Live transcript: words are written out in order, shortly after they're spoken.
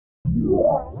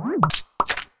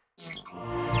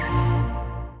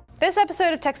This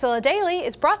episode of Tekzilla Daily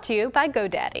is brought to you by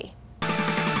GoDaddy.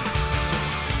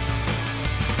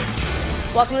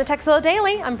 Welcome to Tekzilla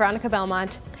Daily. I'm Veronica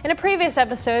Belmont. In a previous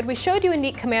episode, we showed you a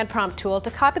neat command prompt tool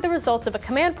to copy the results of a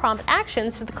command prompt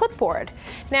actions to the clipboard.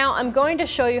 Now, I'm going to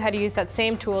show you how to use that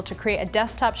same tool to create a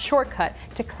desktop shortcut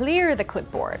to clear the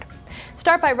clipboard.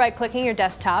 Start by right-clicking your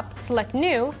desktop, select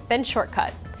New, then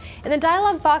Shortcut. In the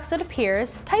dialog box that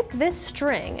appears, type this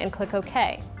string and click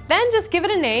OK. Then just give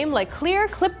it a name like Clear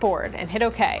Clipboard and hit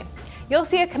OK. You'll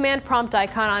see a command prompt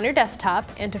icon on your desktop,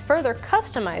 and to further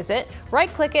customize it,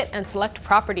 right-click it and select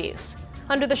Properties.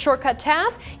 Under the Shortcut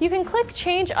tab, you can click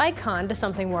Change Icon to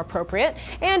something more appropriate,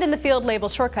 and in the field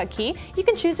labeled Shortcut key, you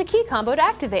can choose a key combo to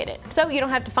activate it, so you don't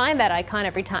have to find that icon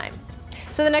every time.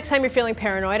 So the next time you're feeling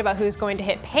paranoid about who's going to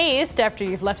hit paste after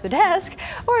you've left the desk,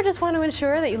 or just want to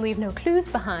ensure that you leave no clues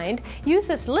behind, use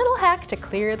this little hack to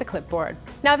clear the clipboard.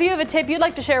 Now, if you have a tip you'd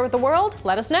like to share with the world,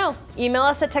 let us know. Email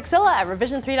us at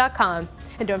tekzilla@revision3.com.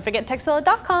 And don't forget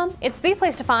tekzilla.com. It's the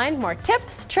place to find more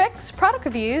tips, tricks, product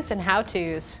reviews, and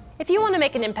how-tos. If you want to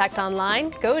make an impact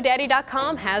online,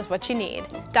 GoDaddy.com has what you need.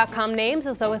 .com names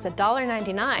as low as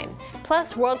 $1.99,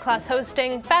 plus world-class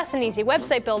hosting, fast and easy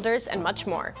website builders, and much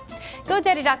more.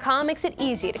 GoDaddy.com makes it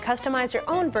easy to customize your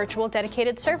own virtual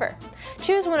dedicated server.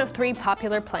 Choose one of 3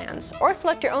 popular plans, or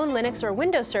select your own Linux or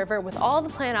Windows server with all the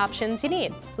plan options you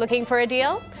need. Looking for a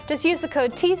deal? Just use the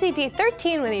code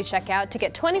TZD13 when you check out to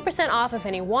get 20% off of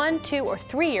any 1-, 2-, or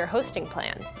 3-year hosting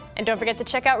plan. And don't forget to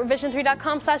check out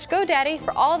revision3.com/GoDaddy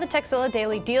for all the Tekzilla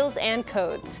Daily deals and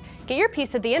codes. Get your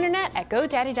piece of the internet at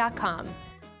GoDaddy.com.